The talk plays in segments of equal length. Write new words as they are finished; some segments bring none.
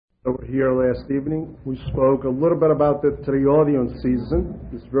Over here last evening, we spoke a little bit about the Triodion season,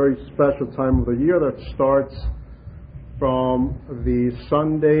 this very special time of the year that starts from the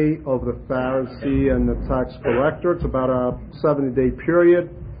Sunday of the Pharisee and the tax collector. It's about a 70-day period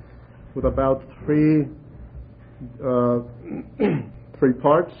with about three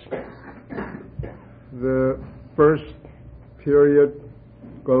parts. The first period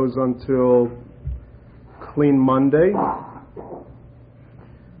goes until Clean Monday.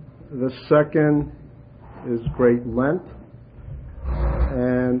 The second is Great Lent,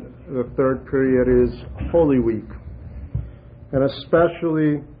 and the third period is Holy Week. And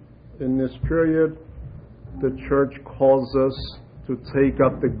especially in this period, the church calls us to take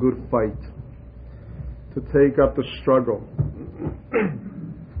up the good fight, to take up the struggle.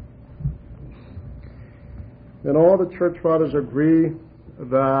 And all the church fathers agree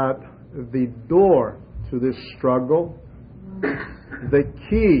that the door to this struggle, the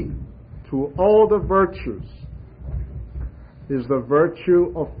key to all the virtues, is the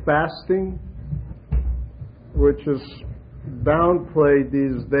virtue of fasting, which is downplayed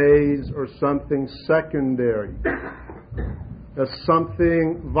these days or something secondary, as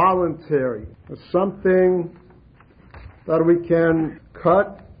something voluntary, as something that we can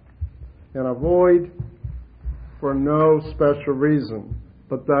cut and avoid for no special reason.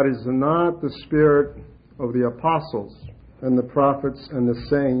 But that is not the spirit of the apostles and the prophets and the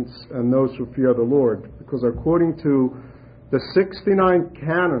saints and those who fear the Lord. Because according to the 69th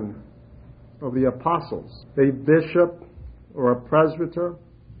canon of the apostles, a bishop or a presbyter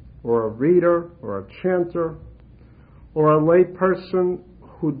or a reader or a chanter or a lay person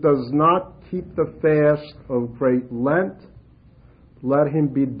who does not keep the fast of Great Lent, let him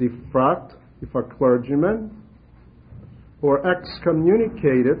be defrocked if a clergyman, or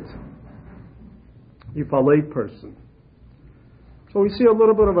excommunicated if a lay person. So we see a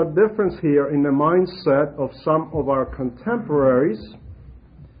little bit of a difference here in the mindset of some of our contemporaries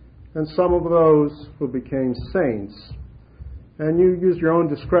and some of those who became saints. And you use your own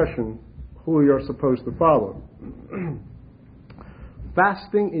discretion who you're supposed to follow.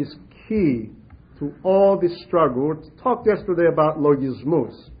 Fasting is key to all this struggle. We talked yesterday about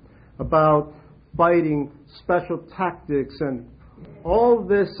logismus, about fighting special tactics, and all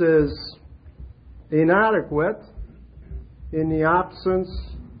this is inadequate in the absence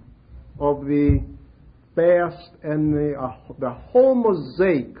of the fast and the whole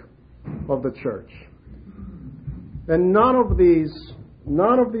mosaic of the church. And none of these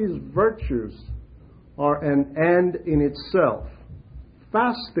virtues are an end in itself.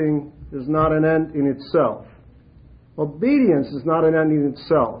 Fasting is not an end in itself. Obedience is not an end in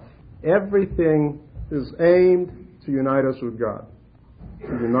itself. Everything is aimed to unite us with God, to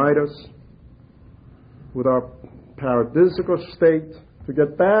unite us with our paradisical state, to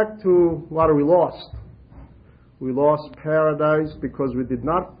get back to what we lost. We lost paradise because we did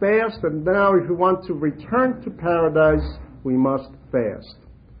not fast, and now if we want to return to paradise, we must fast.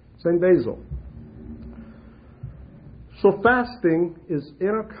 St. Basil. So fasting is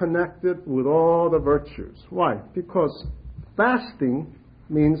interconnected with all the virtues. Why? Because fasting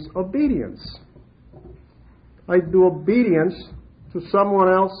means obedience. I do obedience to someone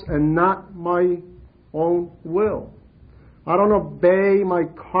else and not my own will. I don't obey my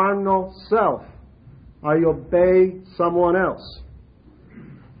carnal self. I obey someone else.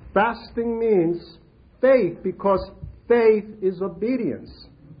 Fasting means faith, because faith is obedience.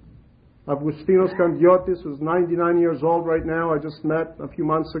 Agustinos Candiotis, who's 99 years old right now, I just met a few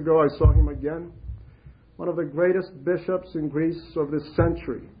months ago. I saw him again. One of the greatest bishops in Greece of this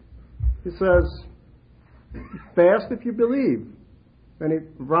century. He says, fast if you believe. And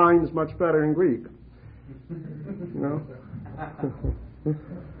it rhymes much better in Greek. You know?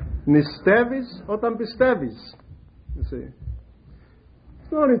 Nistevis otan pistevis. You see.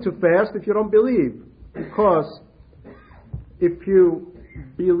 It's not need to fast if you don't believe. Because if you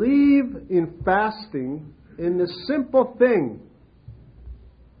believe in fasting, in the simple thing,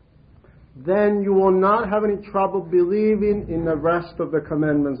 then you will not have any trouble believing in the rest of the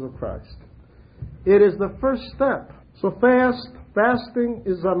commandments of Christ. It is the first step. So fasting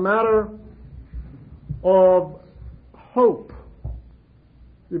is a matter of hope.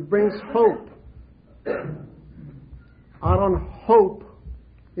 It brings hope. I don't hope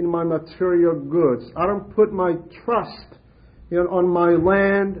in my material goods. I don't put my trust on my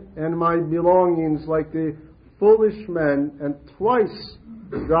land and my belongings like the foolish men, and twice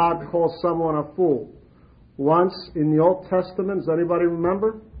God calls someone a fool. Once in the Old Testament, does anybody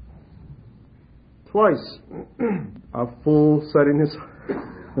remember? Twice. A fool said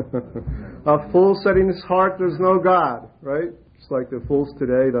in his heart, there's no God, right? It's like the fools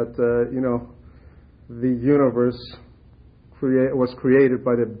today that, the universe was created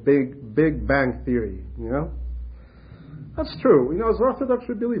by the Big Bang Theory, That's true. As Orthodox,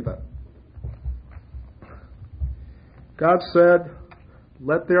 we believe that. God said,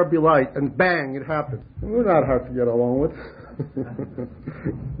 let there be light, and bang, it happened. We're not hard to get along with.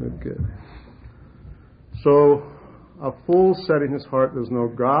 Okay. So, a fool said in his heart, there's no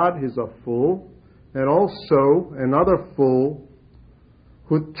God, he's a fool. And also, another fool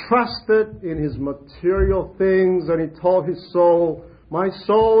who trusted in his material things, and he told his soul, my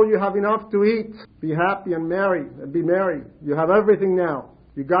soul, you have enough to eat. Be happy and be merry. You have everything now.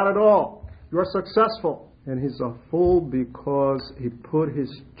 You got it all. You are successful. And he's a fool because he put his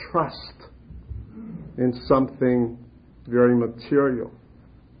trust in something very material,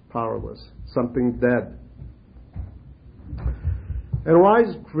 powerless, something dead. And why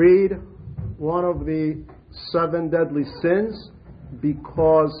is greed one of the 7 deadly sins?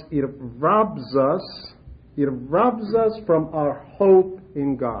 Because it robs us from our hope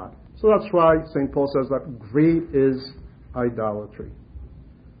in God. So that's why St. Paul says that greed is idolatry.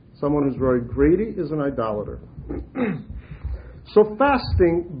 Someone who's very greedy is an idolater. So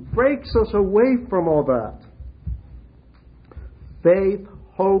fasting breaks us away from all that. Faith,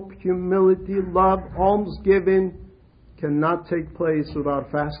 hope, humility, love, almsgiving cannot take place without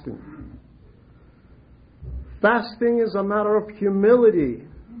fasting. Fasting is a matter of humility.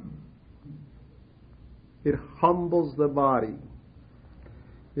 It humbles the body.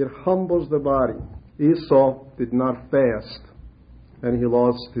 It humbles the body. Esau did not fast, and he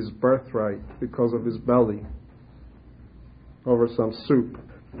lost his birthright because of his belly over some soup.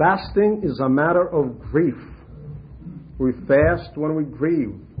 Fasting is a matter of grief. We fast when we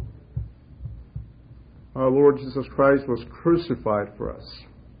grieve. Our Lord Jesus Christ was crucified for us,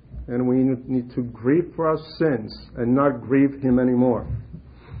 and we need to grieve for our sins and not grieve Him anymore.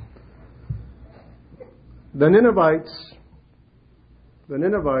 The Ninevites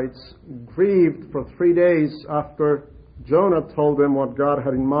grieved for 3 days after Jonah told them what God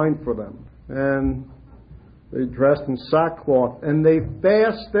had in mind for them. And they dressed in sackcloth, and they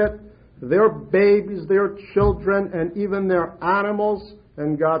fasted their babies, their children, and even their animals,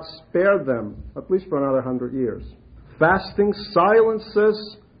 and God spared them, at least for another 100 years. Fasting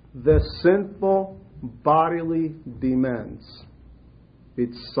silences the sinful bodily demands.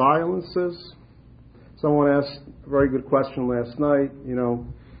 It silences. Someone asked a very good question last night,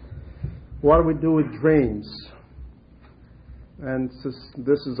 what do we do with dreams? And since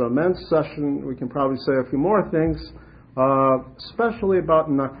this is a men's session, we can probably say a few more things, especially about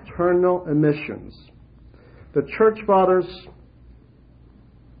nocturnal emissions. The Church Fathers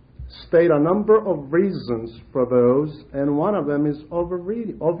state a number of reasons for those, and one of them is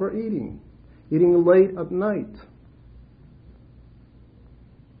overeating, eating late at night.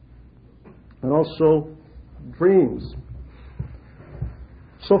 And also dreams.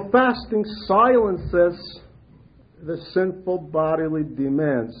 So fasting silences the sinful bodily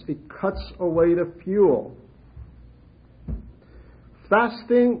demands. It cuts away the fuel.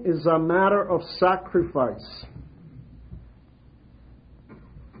 Fasting is a matter of sacrifice.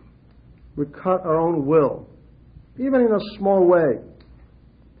 We cut our own will, even in a small way.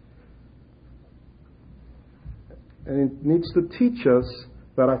 And it needs to teach us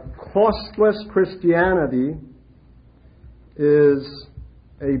that a costless Christianity is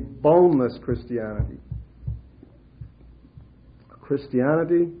a boneless Christianity. A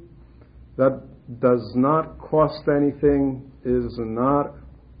Christianity that does not cost anything is not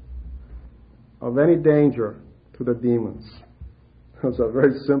of any danger to the demons. It was a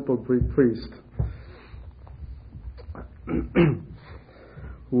very simple Greek priest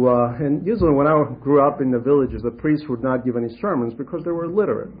who, and usually when I grew up in the villages, the priests would not give any sermons because they were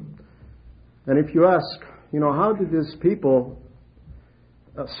illiterate. And if you ask, how did these people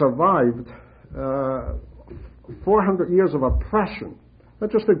survive 400 years of oppression?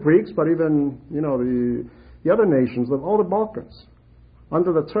 Not just the Greeks, but even, the other nations of all the Balkans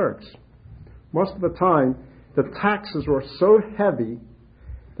under the Turks. Most of the time, the taxes were so heavy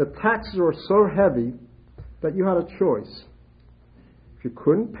that you had a choice. If you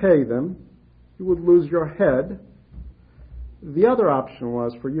couldn't pay them, you would lose your head. The other option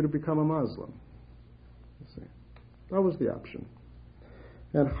was for you to become a Muslim. You see, that was the option.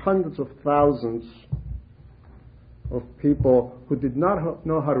 And hundreds of thousands of people who did not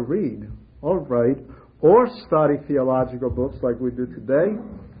know how to read or write or study theological books like we do today,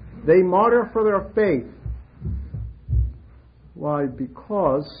 they martyr for their faith. Why?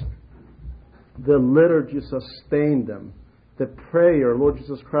 Because the liturgy sustained them. The prayer, Lord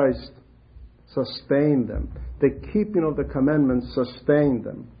Jesus Christ sustained them. The keeping of the commandments sustained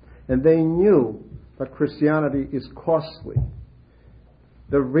them. And they knew that Christianity is costly.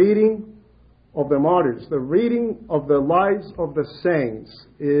 The reading of the martyrs, the reading of the lives of the saints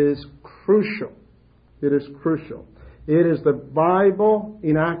is crucial. It is crucial. It is the Bible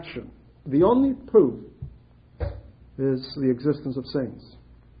in action. The only proof is the existence of saints.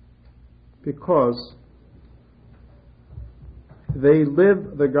 Because they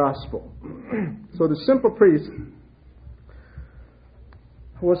live the gospel. So the simple priest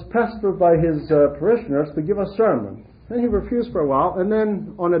was pestered by his parishioners to give a sermon. And he refused for a while. And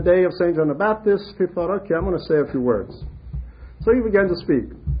then on the day of St. John the Baptist, he thought, okay, I'm going to say a few words. So he began to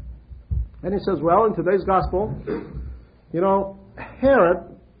speak. And he says, well, in today's gospel, Herod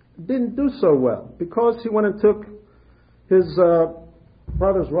didn't do so well because he went and took his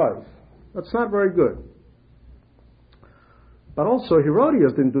brother's wife. That's not very good. But also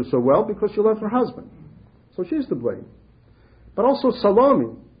Herodias didn't do so well because she left her husband. So she's to blame. But also Salome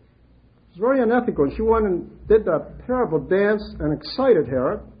was very unethical. She went and did that terrible dance and excited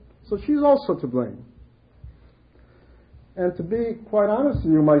Herod. So she's also to blame. And to be quite honest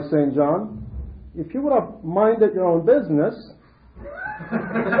with you, my St. John, if you would have minded your own business,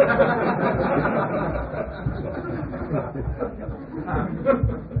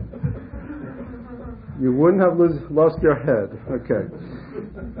 you wouldn't have lost your head. Okay.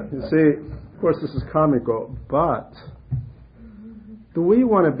 You see, of course this is comical, but do we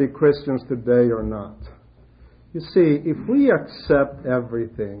want to be Christians today or not? You see, if we accept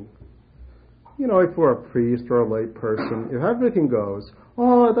everything, if we're a priest or a lay person, if everything goes,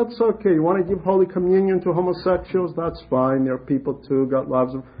 oh, that's okay, you want to give Holy Communion to homosexuals, that's fine, they're people too, God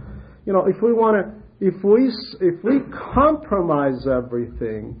loves them. If we compromise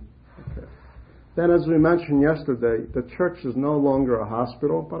everything, okay, then as we mentioned yesterday, the church is no longer a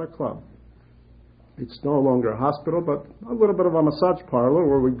hospital, but a club. It's no longer a hospital, but a little bit of a massage parlor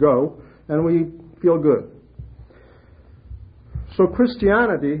where we go and we feel good. So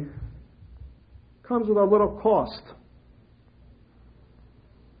Christianity comes with a little cost,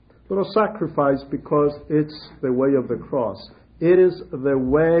 little sacrifice, because it's the way of the cross. It is the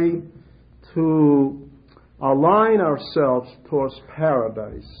way to align ourselves towards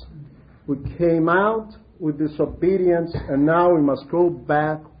paradise. We came out with disobedience, and now we must go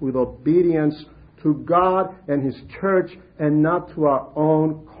back with obedience to God and His church, and not to our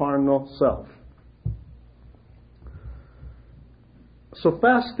own carnal self. So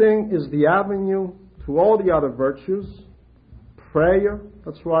fasting is the avenue to all the other virtues. Prayer,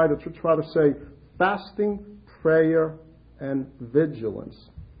 that's why the church fathers say fasting, prayer, and vigilance.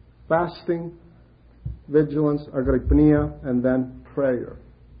 Fasting, vigilance, agrippnia, and then prayer.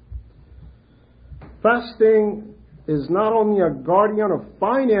 Fasting is not only a guardian of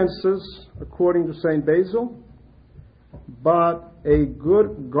finances, according to St. Basil, but a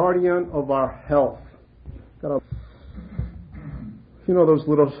good guardian of our health. Those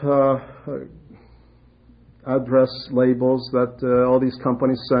little address labels that all these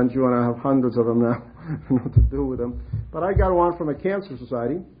companies send you, and I have hundreds of them now. I don't know what to do with them. But I got one from a cancer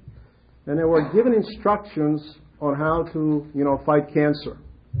society, and they were given instructions on how to, fight cancer.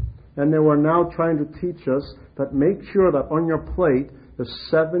 And they were now trying to teach us that make sure that on your plate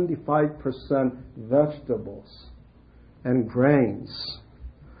there's 75% vegetables and grains.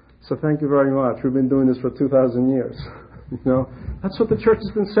 So thank you very much. We've been doing this for 2,000 years. That's what the church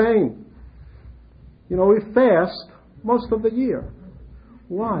has been saying. We fast most of the year.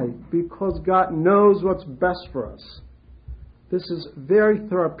 Why? Because God knows what's best for us. This is very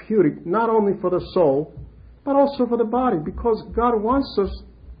therapeutic, not only for the soul, but also for the body, because God wants us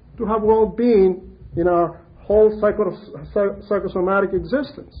to have well-being in our whole psychosomatic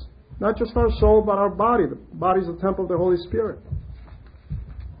existence. Not just our soul, but our body. The body is the temple of the Holy Spirit.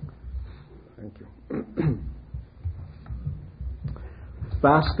 Thank you.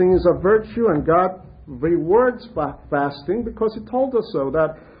 Fasting is a virtue, and God rewards fasting because He told us so,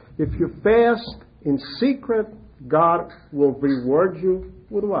 that if you fast in secret, God will reward you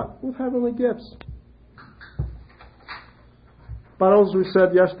with what? With heavenly gifts. But as we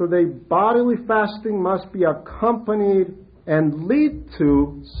said yesterday, bodily fasting must be accompanied and lead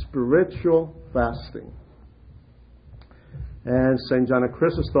to spiritual fasting. And St. John of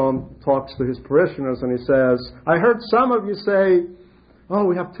Chrysostom talks to his parishioners and he says, I heard some of you say, oh,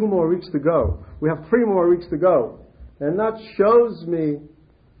 we have 2 more weeks to go. We have 3 more weeks to go. And that shows me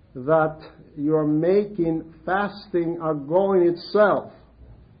that you're making fasting a goal in itself.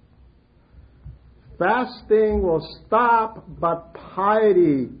 Fasting will stop, but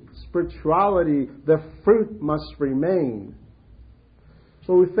piety, spirituality, the fruit must remain.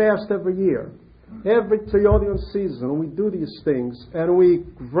 So we fast every year. every Theodian season, we do these things, and we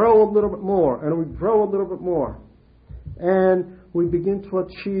grow a little bit more, and we grow a little bit more, and we begin to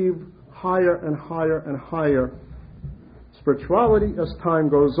achieve higher and higher and higher spirituality as time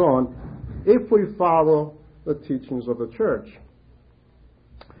goes on, if we follow the teachings of the church.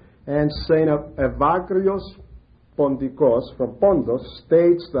 And Saint Evagrios Pondikos from Pondos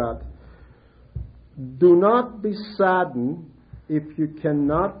states that, do not be saddened if you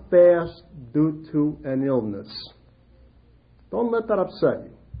cannot fast due to an illness. Don't let that upset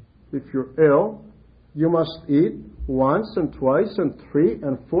you. If you're ill, you must eat once and twice and 3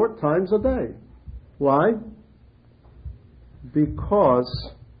 and 4 times a day. Why?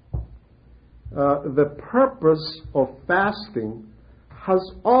 Because the purpose of fasting has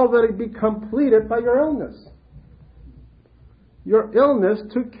already been completed by your illness. Your illness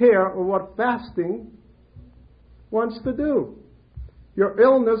took care of what fasting wants to do. Your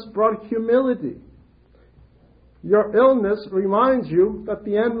illness brought humility. Your illness reminds you that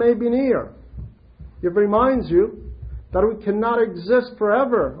the end may be near. It reminds you that we cannot exist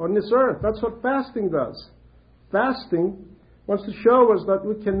forever on this earth. That's what fasting does. Fasting wants to show us that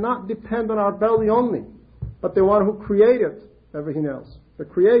we cannot depend on our belly only, but the one who created everything else, the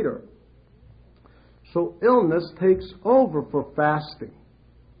Creator. So illness takes over for fasting.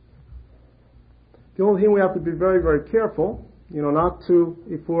 The only thing we have to be very, very careful, not to,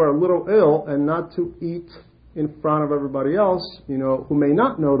 if we're a little ill, and not to eat in front of everybody else, who may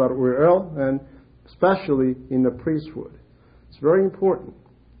not know that we're ill, and especially in the priesthood. It's very important,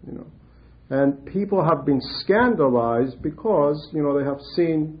 And people have been scandalized because, they have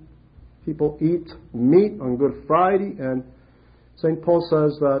seen people eat meat on Good Friday, and St. Paul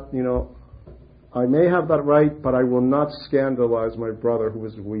says that, I may have that right, but I will not scandalize my brother who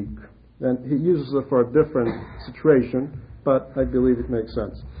is weak. And he uses it for a different situation, but I believe it makes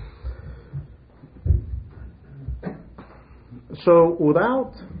sense. So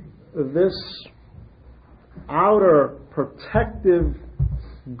without this outer protective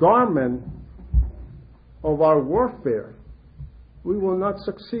garment of our warfare, we will not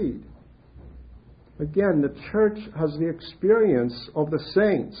succeed. Again, the church has the experience of the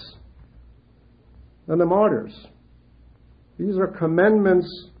saints and the martyrs. These are commandments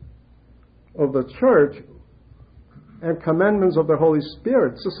of the church and commandments of the Holy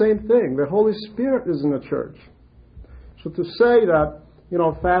Spirit. It's the same thing. The Holy Spirit is in the church. So to say that,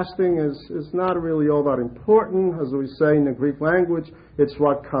 fasting is not really all that important, as we say in the Greek language, it's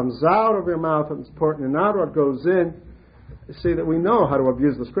what comes out of your mouth that's important and not what goes in. You see that we know how to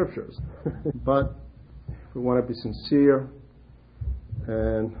abuse the Scriptures. But if we want to be sincere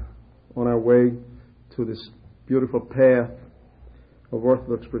and on our way to this beautiful path of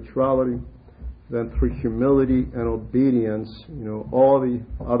Orthodox spirituality, then through humility and obedience, all the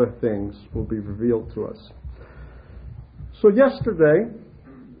other things will be revealed to us. So yesterday,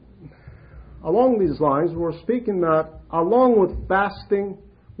 along these lines, we were speaking that along with fasting,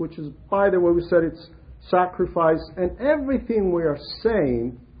 which is, by the way, we said it's sacrifice, and everything we are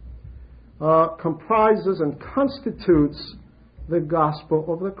saying comprises and constitutes the gospel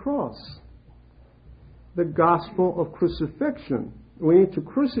of the cross, the gospel of crucifixion. We need to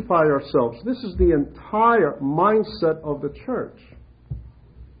crucify ourselves. This is the entire mindset of the church.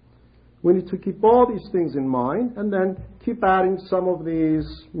 We need to keep all these things in mind and then keep adding some of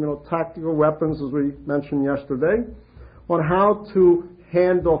these, tactical weapons, as we mentioned yesterday, on how to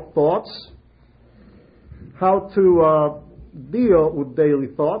handle thoughts, how to deal with daily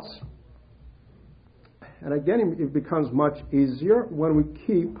thoughts. And again, it becomes much easier when we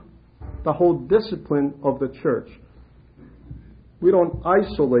keep the whole discipline of the church. We don't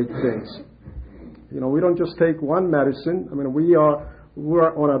isolate things. We don't just take one medicine.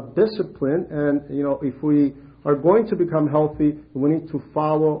 We're on a discipline, and if we are going to become healthy, we need to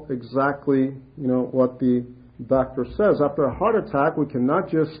follow exactly what the doctor says. After a heart attack, we cannot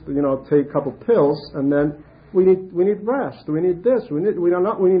just take a couple pills and then we need rest. We need this. We need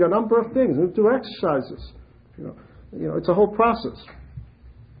a number of things. We need to do exercises. It's a whole process.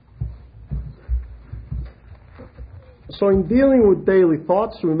 So in dealing with daily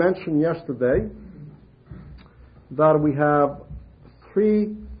thoughts, we mentioned yesterday that we have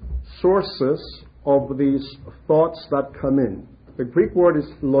 3 sources of these thoughts that come in. The Greek word is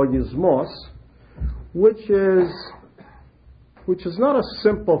logismos, which is not a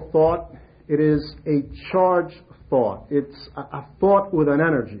simple thought. It is a charged thought. It's a thought with an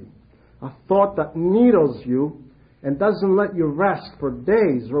energy, a thought that needles you and doesn't let you rest for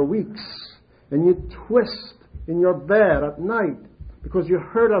days or weeks, and you twist in your bed at night because you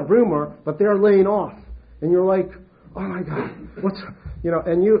heard a rumor, but they're laying off. And you're like, oh my God,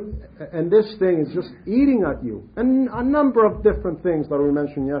 and this thing is just eating at you. And a number of different things that we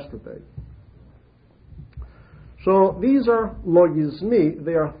mentioned yesterday. So these are logismi.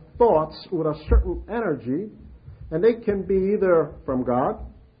 They are thoughts with a certain energy, and they can be either from God,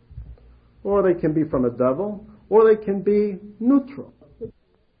 or they can be from the devil, or they can be neutral.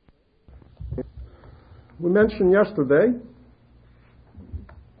 We mentioned yesterday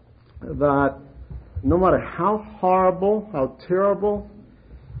that no matter how horrible, how terrible,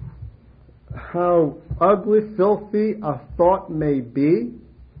 how ugly, filthy a thought may be,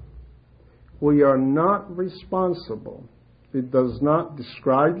 we are not responsible. It does not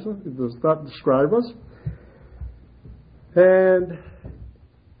describe us. And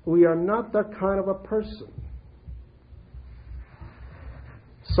we are not that kind of a person.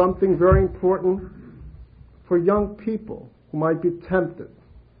 Something very important for young people who might be tempted.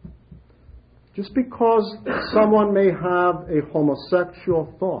 Just because someone may have a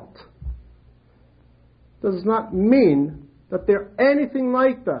homosexual thought does not mean that they're anything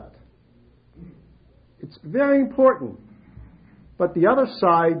like that. It's very important. But the other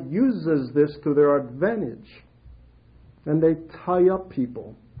side uses this to their advantage. And they tie up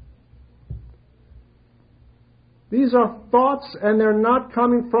people. These are thoughts, and they're not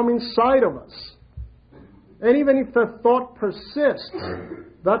coming from inside of us. And even if the thought persists,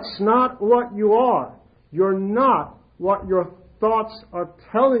 that's not what you are. You're not what your thoughts are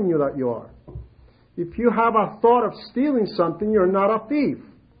telling you that you are. If you have a thought of stealing something, you're not a thief.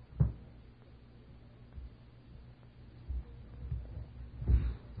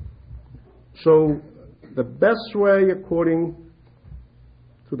 So, the best way, according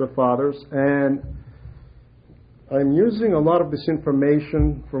to the fathers, and I'm using a lot of this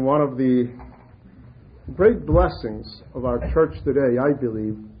information from one of the great blessings of our church today, I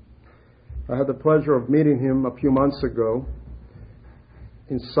believe. I had the pleasure of meeting him a few months ago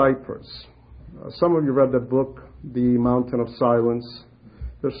in Cyprus. Some of you read the book, The Mountain of Silence.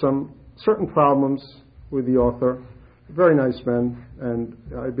 There's some certain problems with the author. Very nice man, and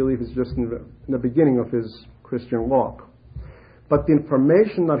I believe he's just in the beginning of his Christian walk. But the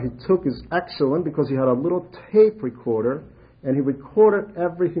information that he took is excellent because he had a little tape recorder, and he recorded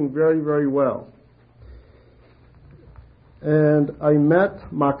everything very, very well. And I met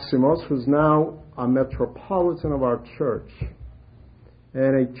Maximos, who's now a metropolitan of our church,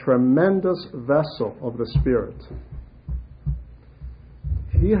 and a tremendous vessel of the Spirit.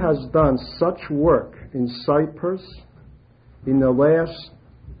 He has done such work in Cyprus in the last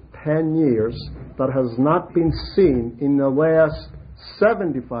 10 years that has not been seen in the last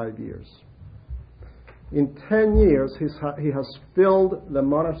 75 years. In 10 years, he has filled the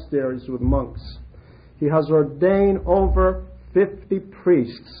monasteries with monks. He has ordained over 50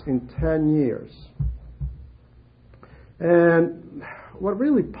 priests in 10 years. And what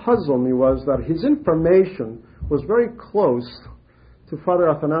really puzzled me was that his information was very close to Father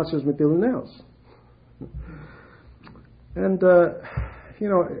Athanasios Mytilineos. And,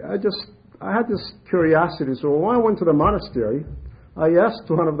 I had this curiosity. So when I went to the monastery, I asked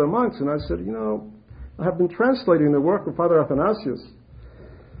one of the monks, and I said, I have been translating the work of Father Athanasius.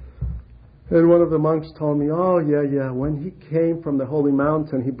 And one of the monks told me, oh, yeah, when he came from the Holy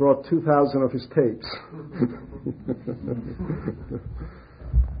Mountain, he brought 2,000 of his tapes.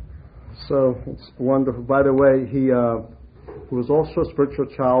 So it's wonderful. By the way, he was also a spiritual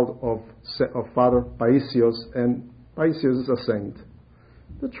child of Father Paisios, and Paisios is a saint.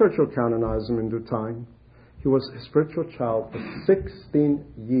 The church will canonize him in due time. He was a spiritual child for 16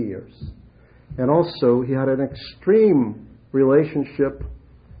 years. And also, he had an extreme relationship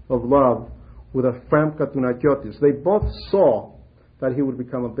of love with a Framka Tunakiotis. They both saw that he would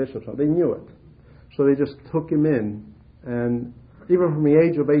become a bishop. They knew it. So they just took him in. And even from the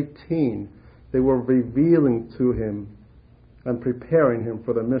age of 18, they were revealing to him and preparing him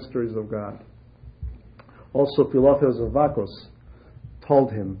for the mysteries of God. Also, Philotheos of Vakos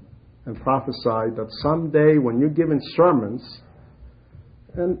told him and prophesied that someday when you're giving sermons,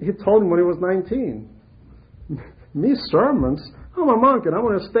 and he told him when he was 19, me sermons? I'm a monk and I'm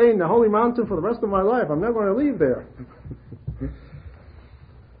going to stay in the Holy Mountain for the rest of my life. I'm not going to leave there.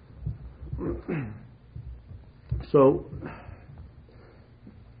 So,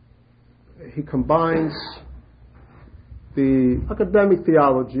 he combines the academic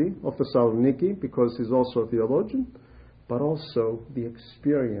theology of Thessaloniki, because he's also a theologian, but also the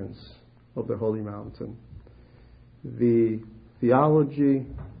experience of the Holy Mountain, the theology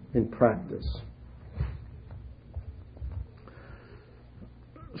in practice.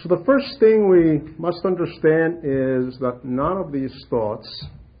 So the first thing we must understand is that none of these thoughts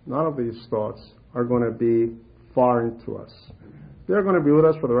are going to be foreign to us. They're going to be with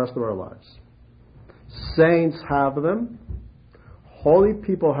us for the rest of our lives. Saints have them. Holy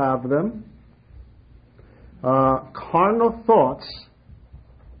people have them. Carnal thoughts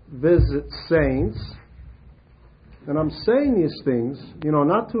visit saints. And I'm saying these things,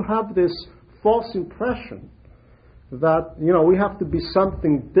 not to have this false impression that, we have to be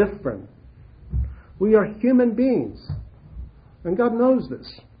something different. We are human beings. And God knows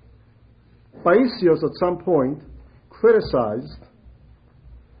this. Paisios at some point criticized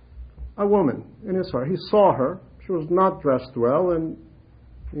a woman in his heart. He saw her. She was not dressed well, and,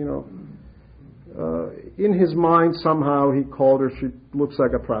 in his mind somehow he called her, she looks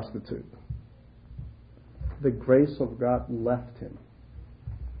like a prostitute. The grace of God left him.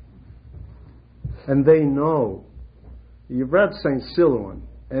 And they know. You've read St. Silouan,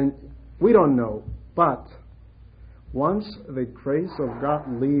 and we don't know, but once the grace of God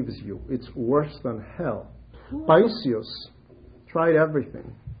leaves you, it's worse than hell. Paisios tried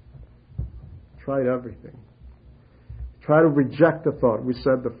everything. Tried to reject the thought. We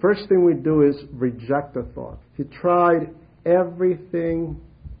said the first thing we do is reject the thought. He tried everything.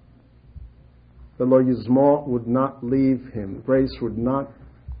 The logismo would not leave him. Grace would not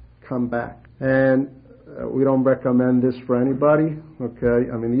come back. And we don't recommend this for anybody. Okay?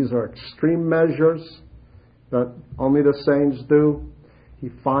 These are extreme measures that only the saints do. He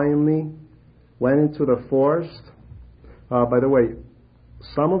finally went into the forest. By the way,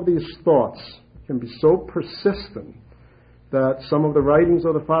 some of these thoughts can be so persistent that some of the writings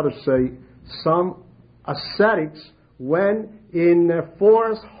of the fathers say some ascetics went in the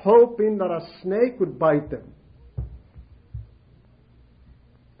forest hoping that a snake would bite them.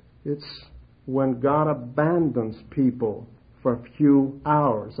 It's when God abandons people for a few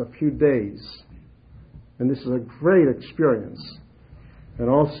hours, a few days. And this is a great experience and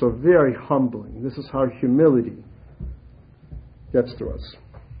also very humbling. This is how humility gets to us.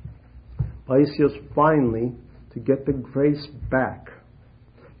 Paisios finally, to get the grace back,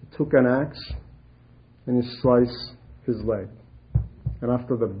 he took an axe and he sliced his leg. And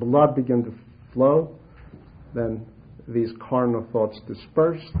after the blood began to flow, then these carnal thoughts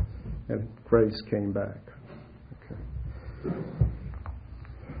dispersed and grace came back. Okay.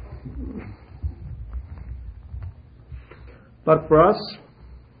 But for us,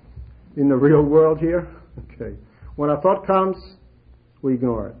 in the real world here, when a thought comes, we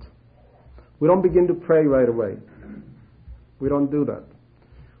ignore it. We don't begin to pray right away. We don't do that.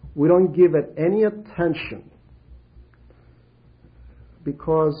 We don't give it any attention,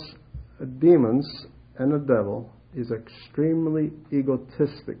 because demons and the devil is extremely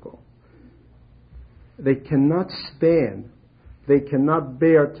egotistical. They cannot stand. They cannot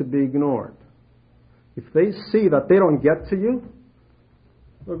bear to be ignored. If they see that they don't get to you,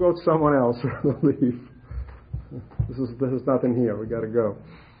 they'll go to someone else or they'll leave. This is nothing here. We got to go.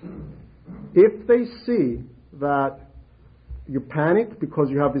 If they see that you panic because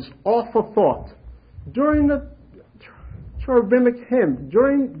you have this awful thought during the cherubic hymn,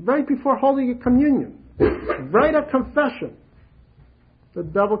 right before Holy Communion, right at confession, the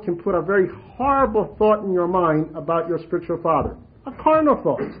devil can put a very horrible thought in your mind about your spiritual father. A carnal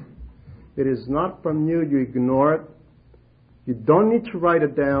thought. It is not from you. You ignore it. You don't need to write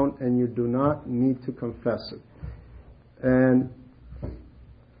it down, and you do not need to confess it. And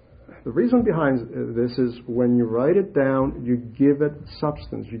the reason behind this is when you write it down, you give it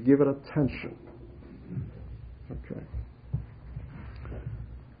substance. You give it attention. Okay.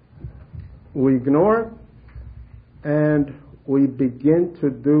 We ignore it, and we begin to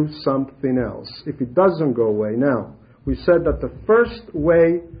do something else if it doesn't go away. Now, we said that the first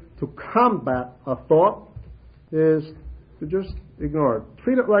way to combat a thought is to just ignore it.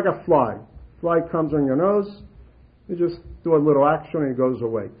 Treat it like a fly. Fly comes on your nose, you just do a little action and it goes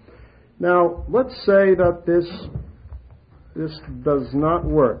away. Now, let's say that this does not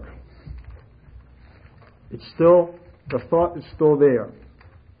work. The thought is still there.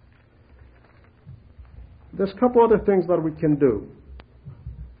 There's a couple other things that we can do.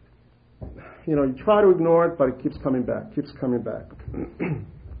 You try to ignore it, but it keeps coming back.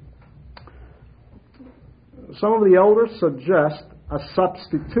 Some of the elders suggest a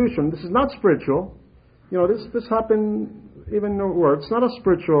substitution. This is not spiritual. This happened even in the Word. It's not a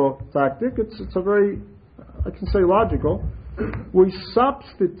spiritual tactic. It's a very, I can say, logical. We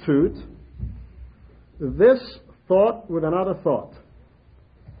substitute this thought with another thought.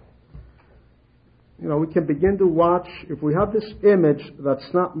 We can begin to watch. If we have this image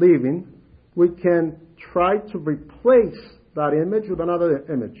that's not leaving, we can try to replace that image with another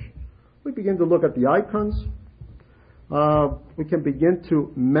image. We begin to look at the icons. We can begin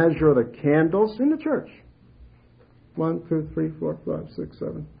to measure the candles in the church. 1, 2, 3, 4, 5, 6,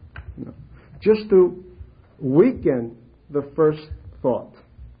 7. No. Just to weaken the first thought.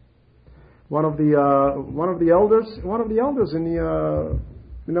 One of the elders in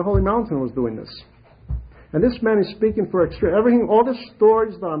the Holy Mountain was doing this. And this man is speaking for everything, all the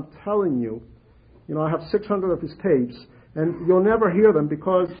stories that I'm telling you, I have 600 of his tapes, and you'll never hear them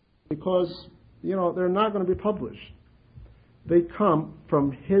because they're not going to be published. They come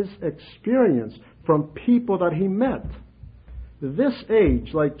from his experience, from people that he met. This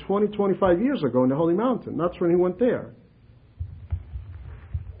age, like 20, 25 years ago in the Holy Mountain, that's when he went there.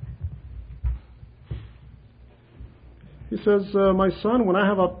 He says, my son, when I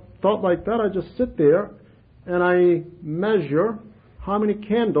have a thought like that, I just sit there and I measure how many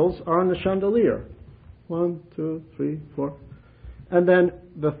candles are on the chandelier. 1, 2, 3, 4. And then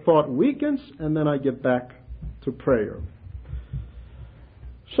the thought weakens, and then I get back to prayer.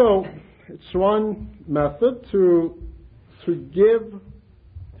 So, it's one method to give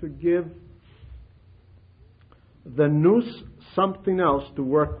the noose something else to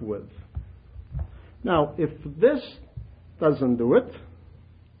work with. Now, if this doesn't do it,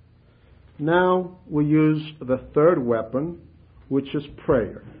 now we use the third weapon, which is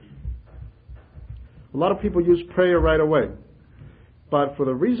prayer. A lot of people use prayer right away. But for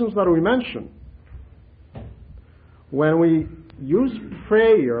the reasons that we mentioned, when we use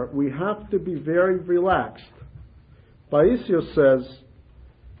prayer, we have to be very relaxed. Paisios says,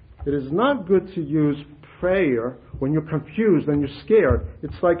 it is not good to use prayer when you're confused and you're scared.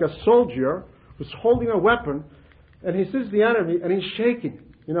 It's like a soldier who's holding a weapon and he sees the enemy and he's shaking,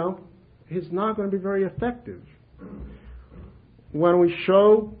 He's not going to be very effective. When we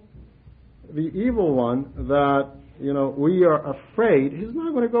show the evil one that, we are afraid, he's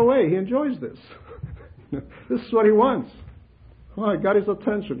not going to go away. He enjoys this. This is what he wants. Oh, I got his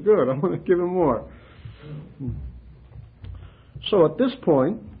attention. Good. I'm going to give him more. So at this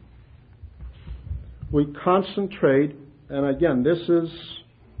point, we concentrate, and again, this is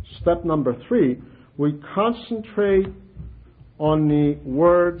step number 3. We concentrate on the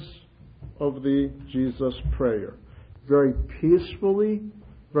words of the Jesus prayer. Very peacefully,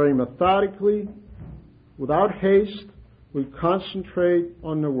 very methodically, without haste, we concentrate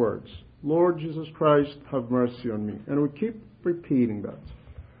on the words. Lord Jesus Christ, have mercy on me. And we keep repeating that.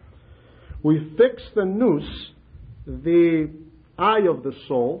 We fix the nous, the eye of the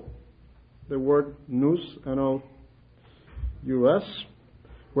soul, the word nous, N-O-U-S,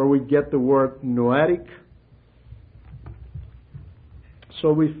 where we get the word noetic.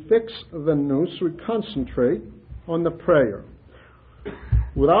 So we fix the nous, we concentrate on the prayer.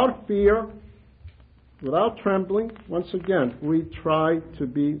 Without fear, without trembling, once again, we try to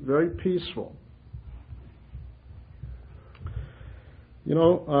be very peaceful. When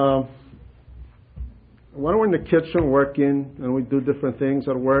we're in the kitchen working and we do different things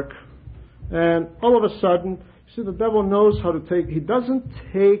at work, and all of a sudden, the devil knows how to he doesn't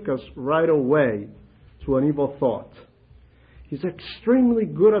take us right away to an evil thought. He's extremely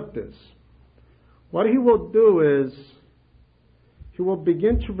good at this. What he will do is, he will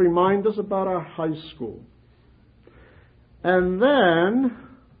begin to remind us about our high school. And then,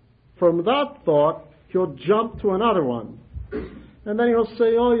 from that thought, he'll jump to another one. And then he'll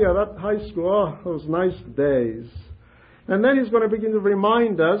say, oh yeah, that high school, those nice days. And then he's going to begin to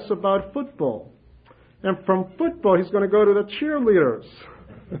remind us about football. And from football, he's going to go to the cheerleaders.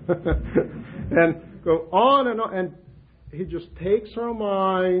 And go on and on. And he just takes our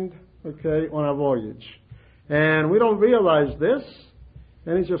mind, on a voyage. And we don't realize this.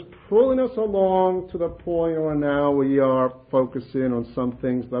 And he's just pulling us along to the point where now we are focusing on some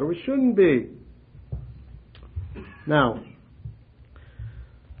things that we shouldn't be. Now,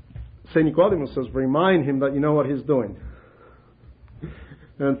 St. Nicodemus says, remind him that you know what he's doing.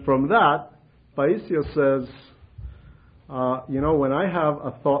 And from that, Paisios says, when I have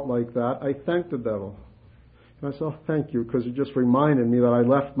a thought like that, I thank the devil. And I say, oh, thank you, because you just reminded me that I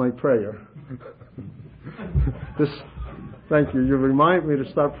left my prayer. Thank you. You remind me to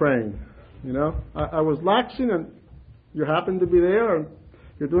start praying. I was laxing, and you happened to be there, and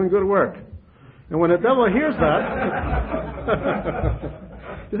you're doing good work. And when the devil hears that,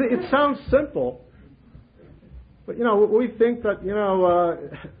 it sounds simple. But, we think that,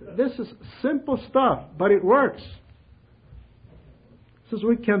 this is simple stuff, but it works. It says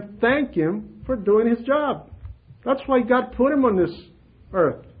we can thank him for doing his job. That's why God put him on this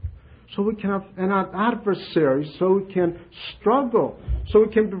earth. So we can have an adversary, so we can struggle, so we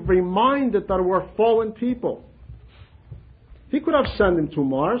can be reminded that we're fallen people. He could have sent him to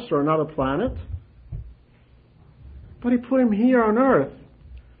Mars or another planet, but he put him here on earth,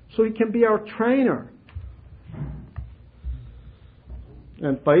 so he can be our trainer.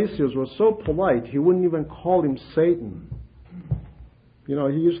 And Paisios was so polite, he wouldn't even call him Satan. He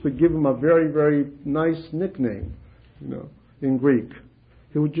used to give him a very, very nice nickname, in Greek.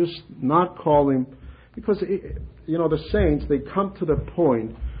 He would just not call him, because, the saints, they come to the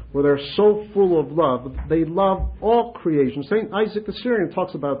point where they're so full of love. They love all creation. Saint Isaac the Syrian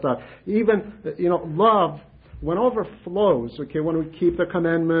talks about that. Even, love, when overflows, when we keep the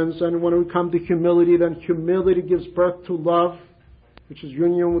commandments, and when we come to humility, then humility gives birth to love, which is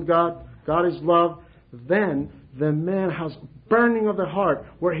union with God. God is love. Then the man has burning of the heart,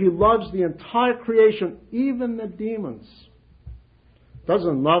 where he loves the entire creation, even the demons.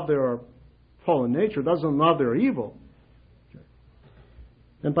 Doesn't love their fallen nature, doesn't love their evil.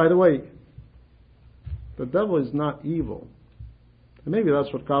 And by the way, the devil is not evil. And maybe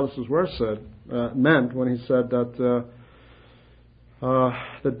that's what Carlos's word meant when he said that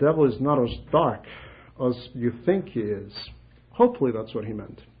the devil is not as dark as you think he is. Hopefully that's what he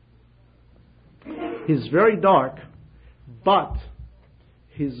meant. He's very dark, but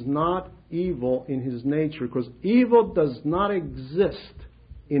he's not evil in his nature, because evil does not exist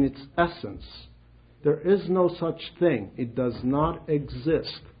in its essence. There is no such thing. It does not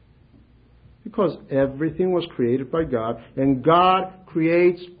exist. Because everything was created by God, and God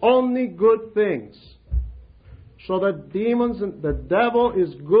creates only good things. So the demons and the devil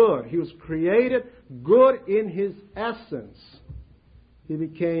is good. He was created good in his essence. He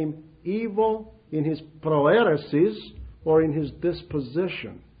became evil in his proeresis, or in his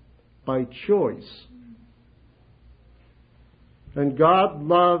disposition, by choice. And God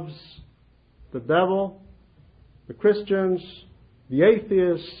loves the devil, the Christians, the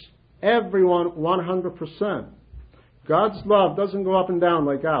atheists, everyone 100%. God's love doesn't go up and down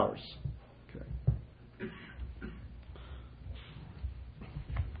like ours. Okay.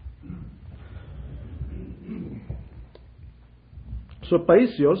 So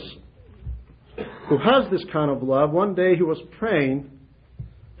Paisios, who has this kind of love, one day he was praying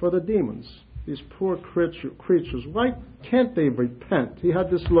for the demons. These poor creatures, why can't they repent? He had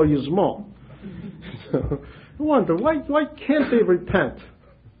this logismo. So I wonder, why can't they repent?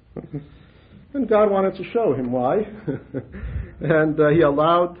 And God wanted to show him why. And he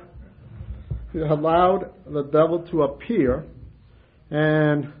allowed the devil to appear.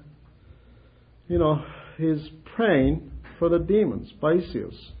 And, he's praying for the demons,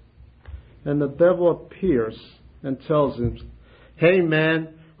 Paisios. And the devil appears and tells him, "Hey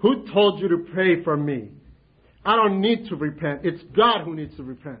man, who told you to pray for me? I don't need to repent. It's God who needs to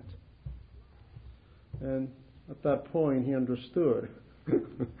repent." And at that point he understood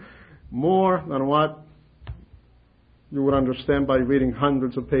more than what you would understand by reading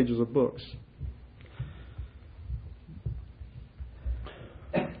hundreds of pages of books.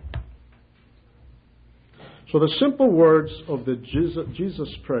 So the simple words of the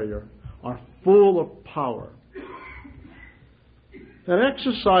Jesus prayer are full of power. And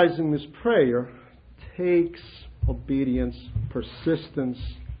exercising this prayer takes obedience, persistence,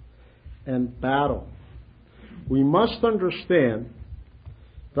 and battle. We must understand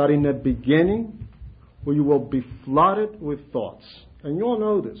that in the beginning we will be flooded with thoughts. And you all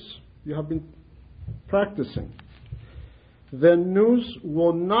know this. You have been practicing. The nous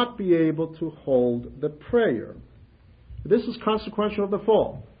will not be able to hold the prayer. This is consequential of the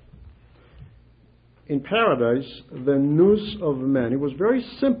fall. In paradise, the nous of man, it was very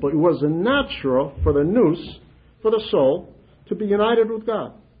simple. It was natural for the nous, for the soul, to be united with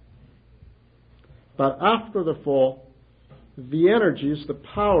God. But after the fall, the energies, the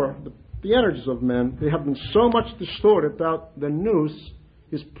power, the energies of men, they have been so much distorted that the nous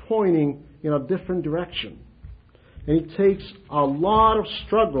is pointing in a different direction. And it takes a lot of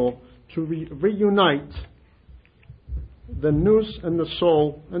struggle to reunite the nous and the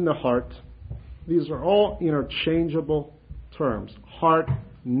soul and the heart. These are all interchangeable terms. Heart,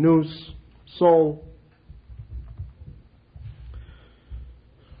 nous, soul.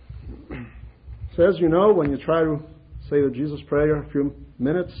 So as you know, when you try to say the Jesus prayer a few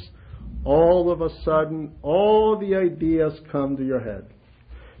minutes, all of a sudden, all the ideas come to your head.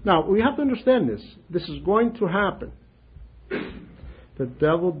 Now, we have to understand this. This is going to happen. The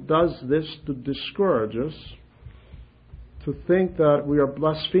devil does this to discourage us, to think that we are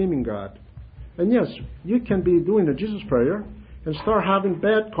blaspheming God. And yes, you can be doing the Jesus prayer and start having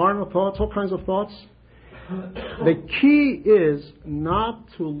bad carnal thoughts, all kinds of thoughts. The key is not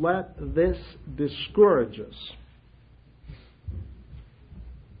to let this discourage us.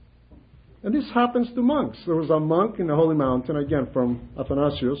 And this happens to monks. There was a monk in the Holy Mountain, again from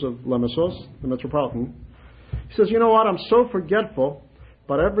Athanasius of Lemessos, the Metropolitan. He says, you know what, I'm so forgetful,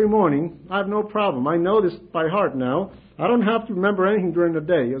 but every morning I have no problem. I know this by heart now. I don't have to remember anything during the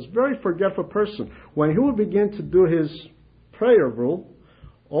day. He was a very forgetful person. When he would begin to do his prayer rule,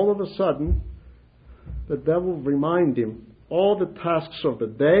 all of a sudden, the devil would remind him all the tasks of the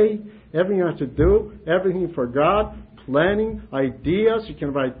day, everything you have to do, everything for God, planning, ideas. You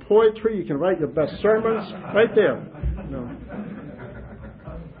can write poetry. You can write your best sermons. Right there. No.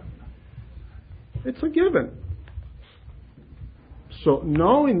 It's a given. So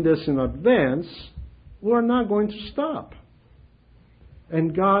knowing this in advance, we're not going to stop.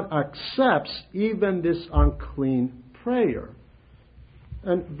 And God accepts even this unclean prayer.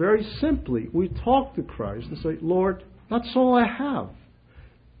 And very simply, we talk to Christ and say, Lord, that's all I have.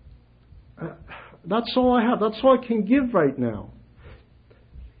 That's all I have. That's all I can give right now.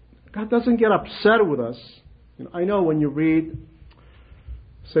 God doesn't get upset with us. I know when you read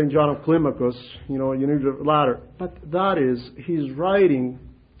St. John of Climacus, you need a ladder. But that is, he's writing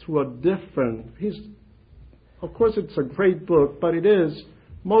to a different... Of course, it's a great book, but it is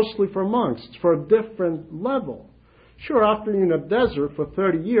mostly for monks. It's for a different level. Sure, after you're in a desert for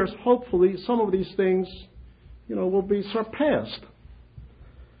 30 years, hopefully some of these things, will be surpassed.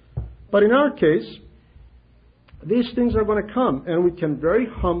 But in our case, these things are going to come, and we can very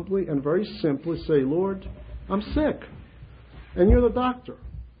humbly and very simply say, Lord, I'm sick, and you're the doctor.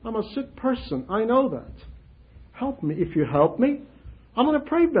 I'm a sick person. I know that. Help me. If you help me, I'm going to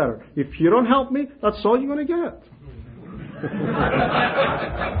pray better. If you don't help me, that's all you're going to get.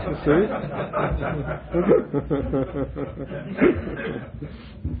 You see?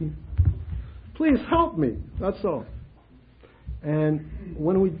 Please help me. That's all. And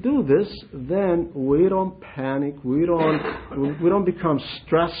when we do this, then we don't panic. We don't become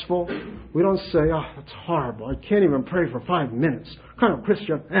stressful. We don't say, "Oh, that's horrible. I can't even pray for 5 minutes. What kind of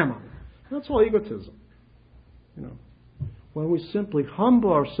Christian am I?" That's all egotism. When we simply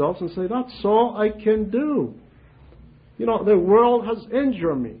humble ourselves and say, "That's all I can do." The world has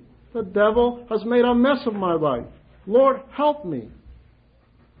injured me. The devil has made a mess of my life. Lord, help me.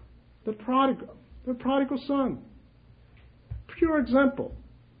 The prodigal son. Pure example.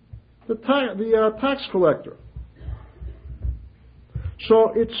 The tax collector.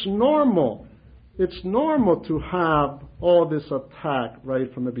 So it's normal. It's normal to have all this attack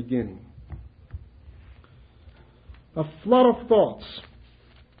right from the beginning. A flood of thoughts.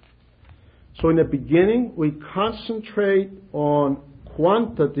 So in the beginning, we concentrate on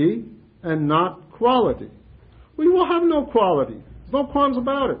quantity and not quality. We will have no quality. There's no qualms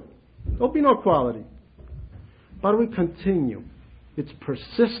about it. There'll be no quality. But we continue. It's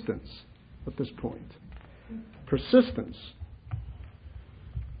persistence at this point. Persistence.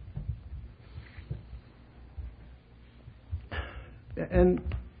 And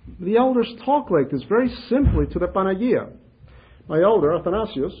the elders talk like this very simply to the Panagia. My elder,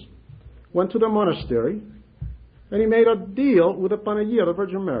 Athanasius, went to the monastery and he made a deal with the Panagia, the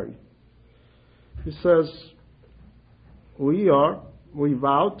Virgin Mary. He says, we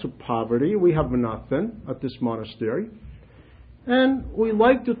vow to poverty. We have nothing at this monastery. And we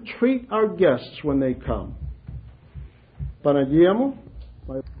like to treat our guests when they come. Panagiamu,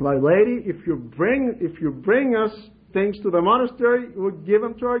 my lady, if you bring us things to the monastery, we'll give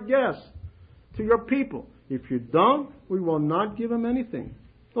them to our guests, to your people. If you don't, we will not give them anything.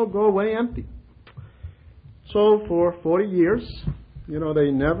 They'll go away empty. So for 40 years,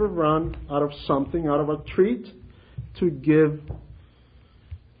 they never run out of something, out of a treat to give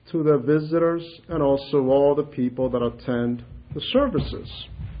to the visitors and also all the people that attend the services.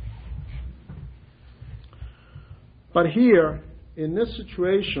 But here, in this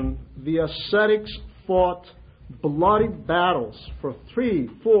situation, the ascetics fought bloody battles for 3,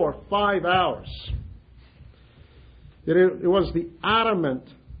 4, 5 hours. It was the adamant,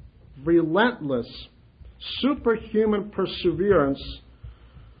 relentless, superhuman perseverance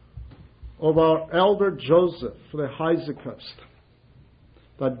of our elder Joseph, the Hesychast,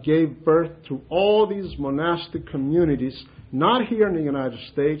 that gave birth to all these monastic communities, not here in the United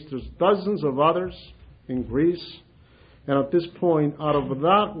States. There's dozens of others in Greece. And at this point, out of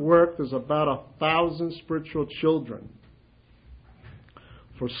that work, there's about 1,000 spiritual children.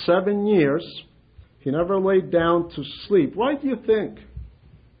 For 7 years, he never laid down to sleep. Why do you think?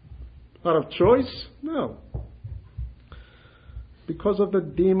 Out of choice? No. Because of the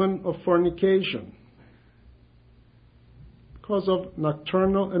demon of fornication. Because of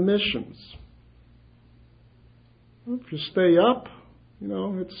nocturnal emissions. If you stay up,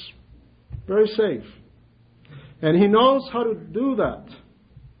 it's very safe. And he knows how to do that.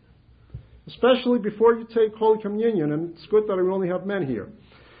 Especially before you take Holy Communion. And it's good that we only have men here.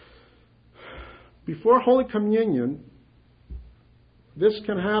 Before Holy Communion, this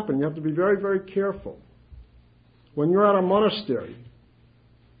can happen. You have to be very, very careful. When you're at a monastery,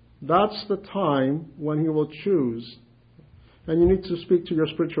 that's the time when he will choose. And you need to speak to your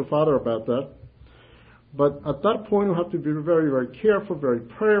spiritual father about that. But at that point, you have to be very, very careful, very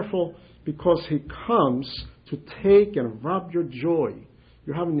prayerful, because he comes to take and rob your joy.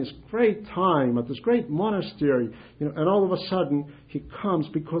 You're having this great time at this great monastery, and all of a sudden he comes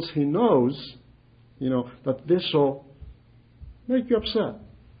because he knows, that this will make you upset.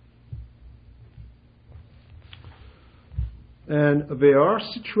 And there are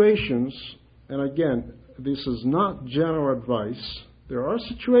situations, and again, this is not general advice, there are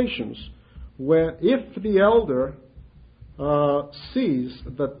situations where if the elder sees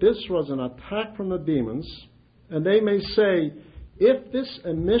that this was an attack from the demons, and they may say, if this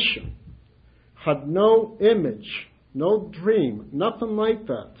emission had no image, no dream, nothing like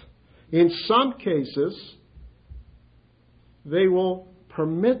that, in some cases, they will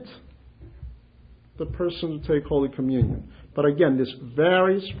permit the person to take Holy Communion. But again, this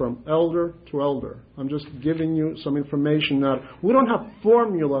varies from elder to elder. I'm just giving you some information now. We don't have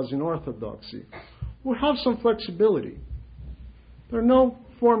formulas in Orthodoxy. We have some flexibility. There are no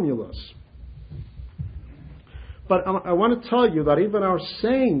formulas. But I want to tell you that even our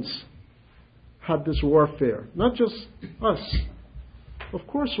saints had this warfare. Not just us. Of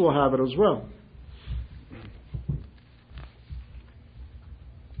course we'll have it as well.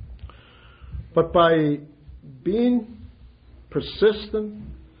 But by being persistent,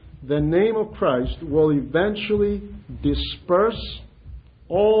 the name of Christ will eventually disperse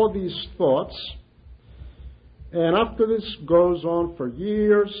all these thoughts. And after this goes on for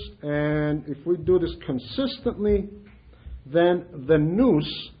years, and if we do this consistently, then the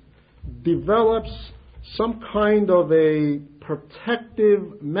nous develops some kind of a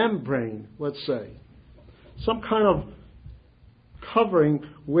protective membrane, let's say. Some kind of covering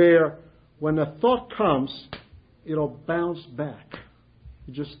where when a thought comes, it'll bounce back.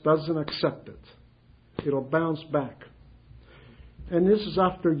 It just doesn't accept it. It'll bounce back. And this is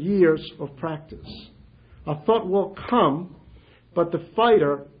after years of practice. A thought will come, but the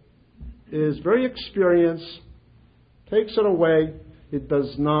fighter is very experienced, takes it away. It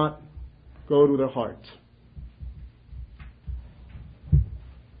does not go to the heart.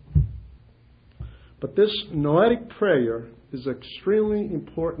 But this noetic prayer is extremely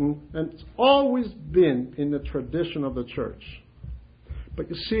important, and it's always been in the tradition of the church. But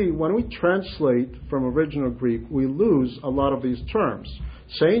you see, when we translate from original Greek, we lose a lot of these terms.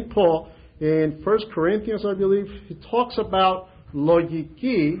 St. Paul, in 1 Corinthians, I believe, he talks about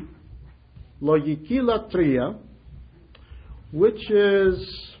logiki latria, which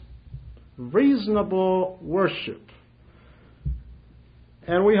is reasonable worship.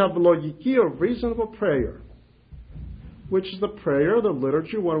 And we have logiki, or reasonable prayer, which is the prayer, the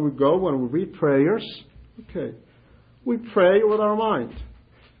liturgy, when we read prayers. Okay, we pray with our mind.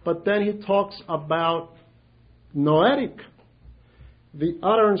 But then he talks about noetic, the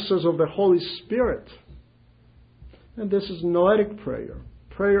utterances of the Holy Spirit. And this is noetic prayer,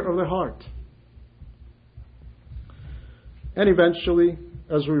 prayer of the heart. And eventually,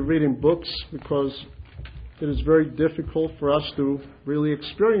 as we read in books, because it is very difficult for us to really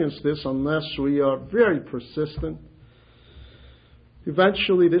experience this unless we are very persistent,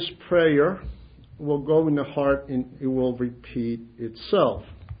 eventually this prayer will go in the heart and it will repeat itself.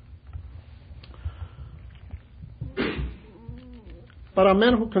 But a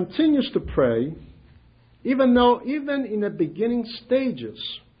man who continues to pray, even in the beginning stages,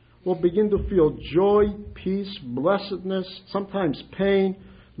 will begin to feel joy, peace, blessedness, sometimes pain,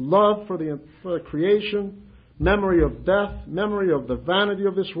 love for the creation, memory of death, memory of the vanity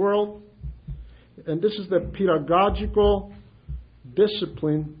of this world. And this is the pedagogical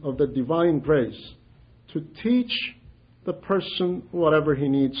discipline of the divine grace, to teach the person whatever he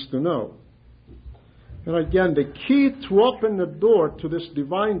needs to know. And again, the key to open the door to this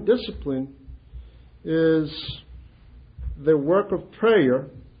divine discipline is the work of prayer.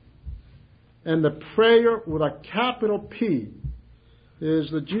 And the prayer with a capital P is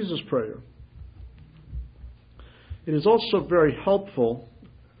the Jesus prayer. It is also very helpful,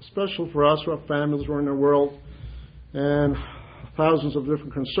 especially for us who have families who are in the world and thousands of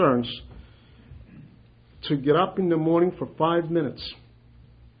different concerns, to get up in the morning for 5 minutes,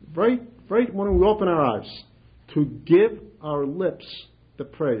 right when we open our eyes, to give our lips the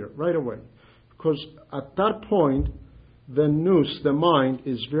prayer right away. Because at that point, the nous, the mind,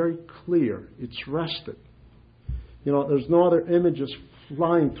 is very clear. It's rested. There's no other images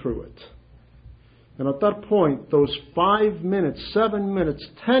flying through it. And at that point, those 5 minutes, 7 minutes,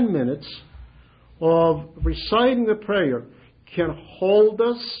 10 minutes of reciting the prayer can hold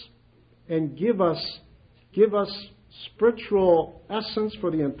us and give us spiritual essence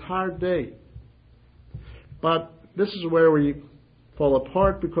for the entire day. But this is where we fall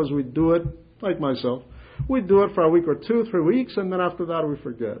apart because we do it, like myself, we do it for a week or 2, 3 weeks, and then after that we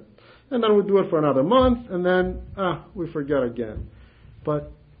forget. And then we do it for another month, and then we forget again.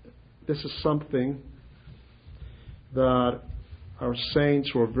 But this is something that our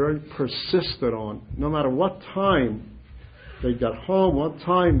saints were very persistent on. No matter what time they got home, what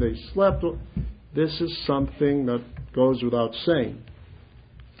time they slept, this is something that goes without saying.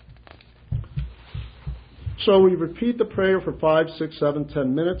 So we repeat the prayer for 5, 6, 7,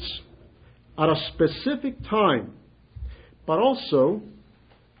 10 minutes at a specific time. But also,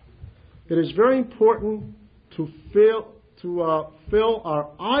 it is very important to fill our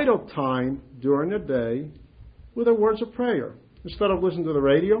idle time during the day with the words of prayer. Instead of listening to the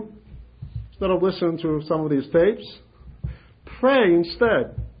radio, instead of listening to some of these tapes, pray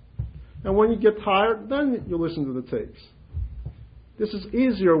instead. And when you get tired, then you listen to the tapes. This is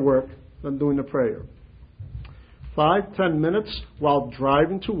easier work than doing the prayer. 5, 10 minutes while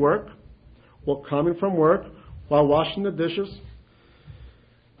driving to work, while coming from work, while washing the dishes.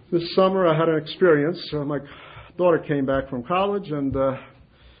 This summer I had an experience. My daughter came back from college, and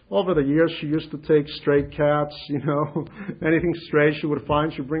over the years she used to take stray cats, anything stray she would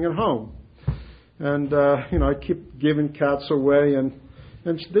find, she'd bring it home. And, I keep giving cats away, and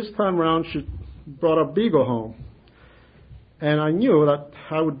this time around she brought a beagle home. And I knew that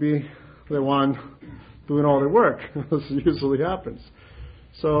I would be the one doing all the work, as usually happens.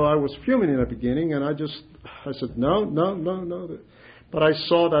 So I was fuming in the beginning, and I said, no. But I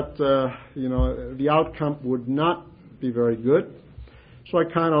saw that, the outcome would not be very good. So I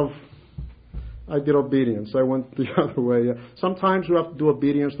did obedience. I went the other way. Sometimes we have to do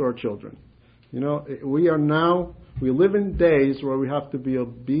obedience to our children. We live in days where we have to be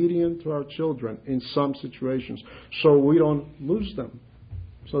obedient to our children in some situations, so we don't lose them,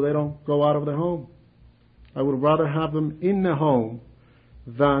 so they don't go out of the home. I would rather have them in the home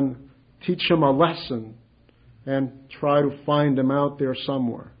than teach them a lesson and try to find them out there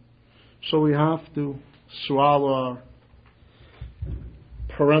somewhere. So we have to swallow our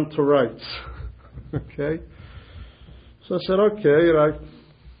parental rights. Okay? So I said, okay,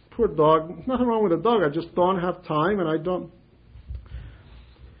 poor dog, nothing wrong with the dog, I just don't have time, and I don't.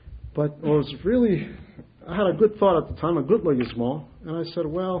 But I had a good thought at the time, a good logismo, and I said,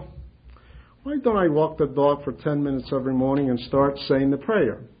 well, why don't I walk the dog for 10 minutes every morning and start saying the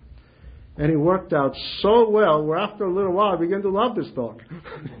prayer? And it worked out so well, where after a little while I began to love this dog.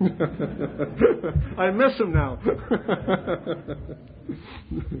 I miss him now.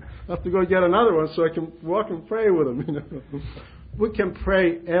 I have to go get another one so I can walk and pray with him. We can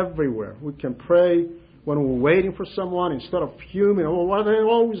pray everywhere. We can pray when we're waiting for someone instead of fuming. Oh, why are they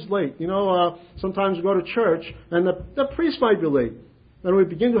always late? Sometimes we go to church and the priest might be late. And we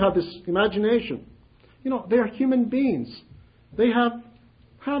begin to have this imagination. They are human beings. They have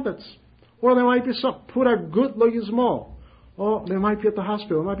habits. Or there might be put a good logismo. Or they might be at the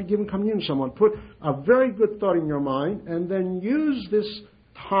hospital. They might be giving communion to someone. Put a very good thought in your mind and then use this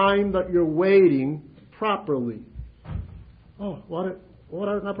time that you're waiting properly. Oh, what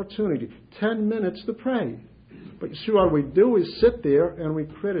an opportunity. 10 minutes to pray. But you see, what we do is sit there and we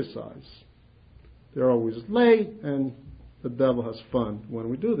criticize. They're always late, and the devil has fun when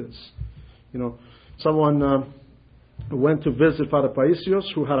we do this. Someone went to visit Father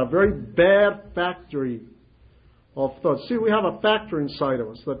Paisios, who had a very bad factory of thoughts. See, we have a factory inside of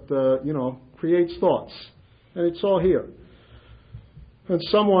us that, creates thoughts. And it's all here. And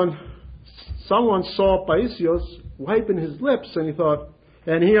someone saw Paisios wiping his lips, and he thought,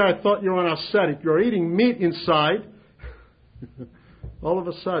 and here I thought you were on a set. If you're eating meat inside, all of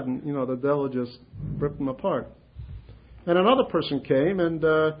a sudden, the devil just ripped him apart. And another person came and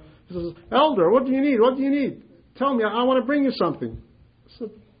he says, Elder, what do you need? What do you need? Tell me, I want to bring you something. I said,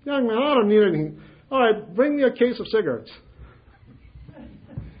 young man, I don't need anything. All right, bring me a case of cigarettes.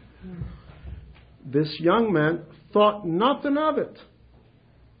 This young man thought nothing of it.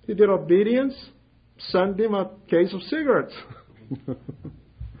 He did obedience, sent him a case of cigarettes.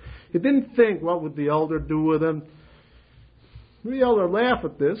 He didn't think, what would the elder do with him? The elder laughed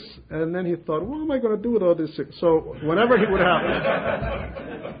at this, and then he thought, what am I going to do with all this? So whenever he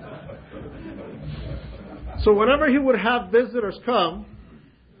would have visitors come,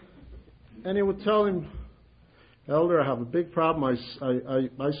 and he would tell him, Elder, I have a big problem.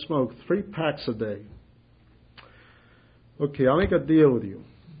 I smoke 3 packs a day. Okay, I'll make a deal with you.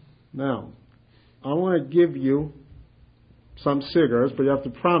 Now, I want to give you some cigarettes, but you have to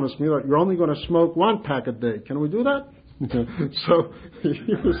promise me that you're only going to smoke 1 pack a day. Can we do that? So he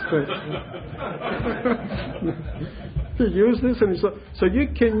used this, and so you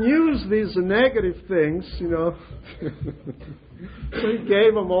can use these negative things, So he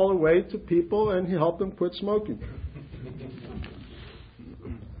gave them all away to people, and he helped them quit smoking.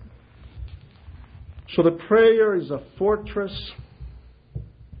 So the prayer is a fortress,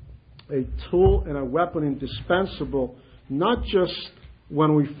 a tool, and a weapon indispensable, not just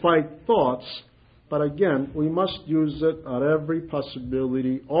when we fight thoughts, but again, we must use it at every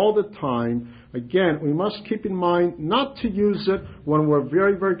possibility, all the time. Again, we must keep in mind not to use it when we're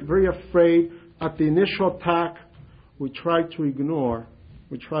very, very, very afraid. At the initial attack, we try to ignore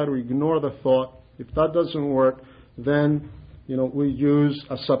the thought. If that doesn't work, then, we use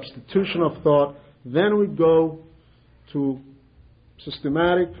a substitution of thought. Then we go to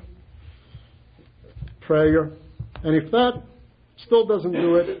systematic prayer. And if that still doesn't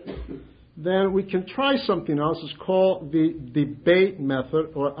do it, then we can try something else. It's called the debate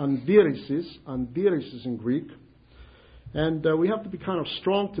method, or andyresis in Greek. And we have to be kind of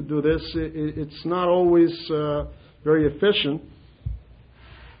strong to do this. It's not always very efficient.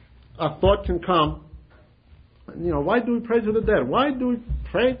 A thought can come. Why do we pray to the dead? Why do we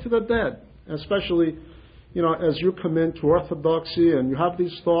pray to the dead? Especially, as you come into Orthodoxy and you have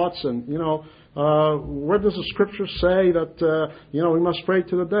these thoughts, and, where does the Scripture say that, we must pray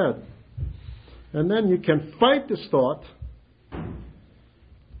to the dead? And then you can fight this thought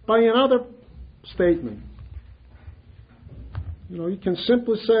by another statement. You can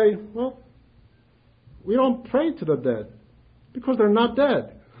simply say, well, we don't pray to the dead because they're not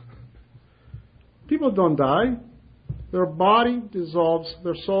dead. People don't die. Their body dissolves,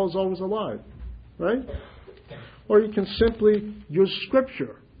 their soul is always alive, right? Or you can simply use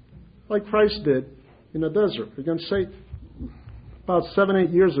Scripture, like Christ did in the desert. You can say, about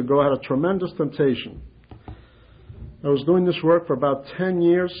 7-8 years ago, I had a tremendous temptation. I was doing this work for about 10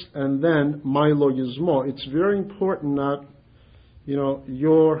 years, and then mylogismo. It's very important that,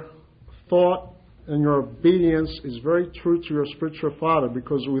 your thought and your obedience is very true to your spiritual father,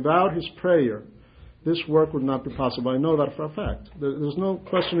 because without his prayer, this work would not be possible. I know that for a fact. There's no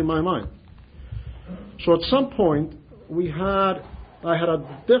question in my mind. So at some point, I had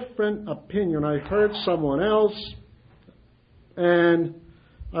a different opinion. I heard someone else, and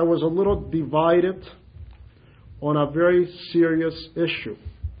I was a little divided on a very serious issue.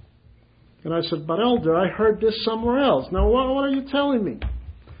 And I said, but Elder, I heard this somewhere else. Now, what are you telling me?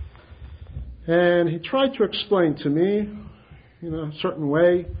 And he tried to explain to me in a certain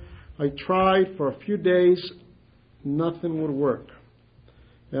way. I tried for a few days. Nothing would work.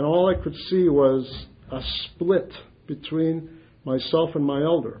 And all I could see was a split between myself and my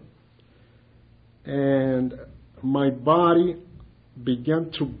elder. And my body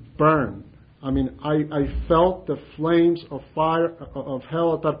began to burn. I felt the flames of fire, of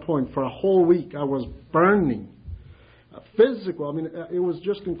hell at that point. For a whole week, I was burning. Physical, it was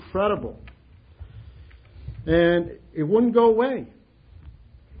just incredible. And it wouldn't go away.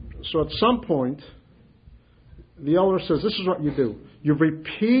 So at some point, the elder says, this is what you do. You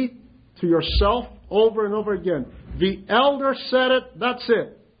repeat to yourself over and over again, the elder said it, that's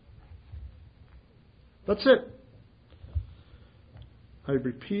it. That's it. I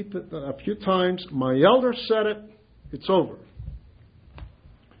repeat it a few times, my elder said it, it's over.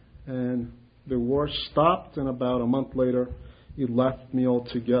 And the war stopped, and about a month later, it left me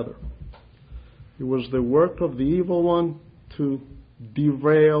altogether. It was the work of the evil one to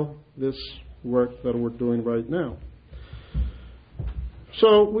derail this work that we're doing right now.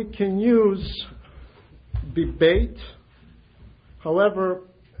 So we can use debate. However,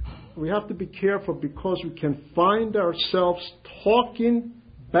 we have to be careful, because we can find ourselves talking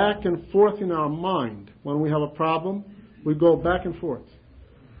back and forth in our mind. When we have a problem, we go back and forth.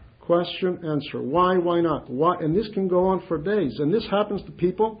 Question, answer. Why not? Why? And this can go on for days. And this happens to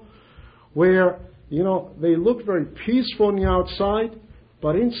people where, they look very peaceful on the outside,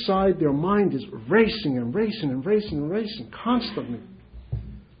 but inside their mind is racing and racing and racing and racing constantly.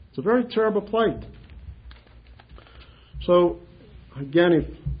 It's a very terrible plight. So, again, if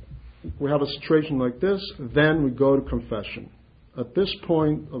we have a situation like this, then we go to confession. At this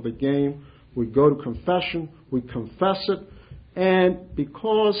point of the game, we go to confession, we confess it, and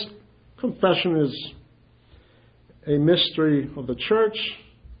because confession is a mystery of the church,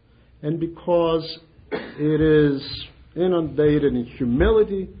 and because it is inundated in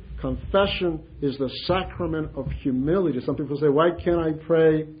humility, confession is the sacrament of humility. Some people say, why can't I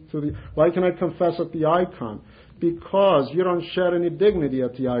confess at the icon? Because you don't shed any dignity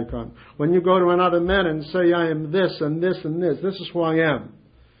at the icon. When you go to another man and say, I am this and this and this is who I am.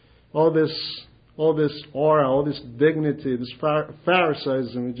 All this all this aura, all this dignity, this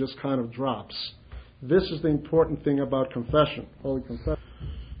Pharisaism, it just kind of drops. This is the important thing about confession, holy confession.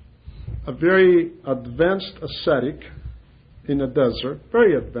 A very advanced ascetic in a desert,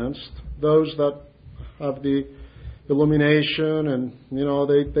 very advanced, those that have the illumination and,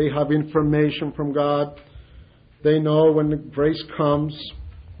 they have information from God. They know when the grace comes,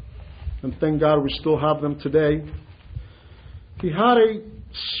 and thank God we still have them today. He had a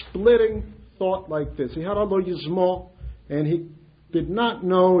splitting thought like this. He had a logismo, and he did not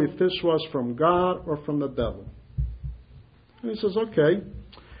know if this was from God or from the devil. And he says, okay,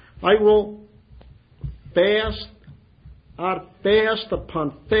 I will fast, add fast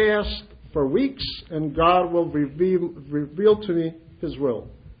upon fast for weeks, and God will reveal to me His will.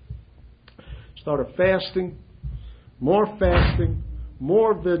 Started fasting, more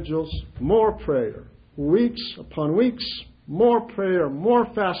vigils, more prayer. Weeks upon weeks, more prayer, more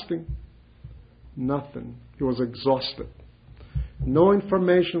fasting. Nothing. He was exhausted. No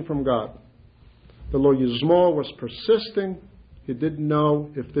information from God. The logismo was persisting. He didn't know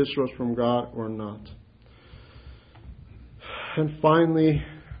if this was from God or not. And finally,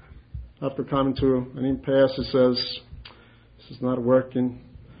 after coming to an impasse, he says, this is not working.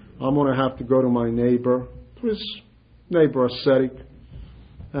 I'm going to have to go to my neighbor, to his neighbor ascetic,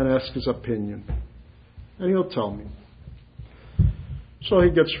 and ask his opinion. And he'll tell me. So he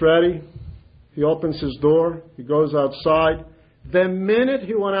gets ready. He opens his door. He goes outside. The minute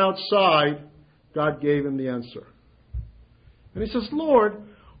he went outside, God gave him the answer. And he says, Lord,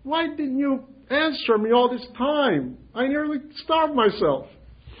 why didn't you answer me all this time? I nearly starved myself.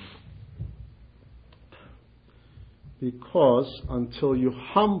 Because until you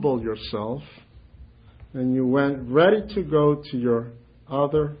humble yourself and you went ready to go to your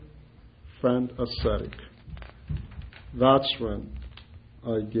other friend ascetic, that's when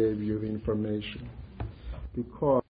I gave you the information. Because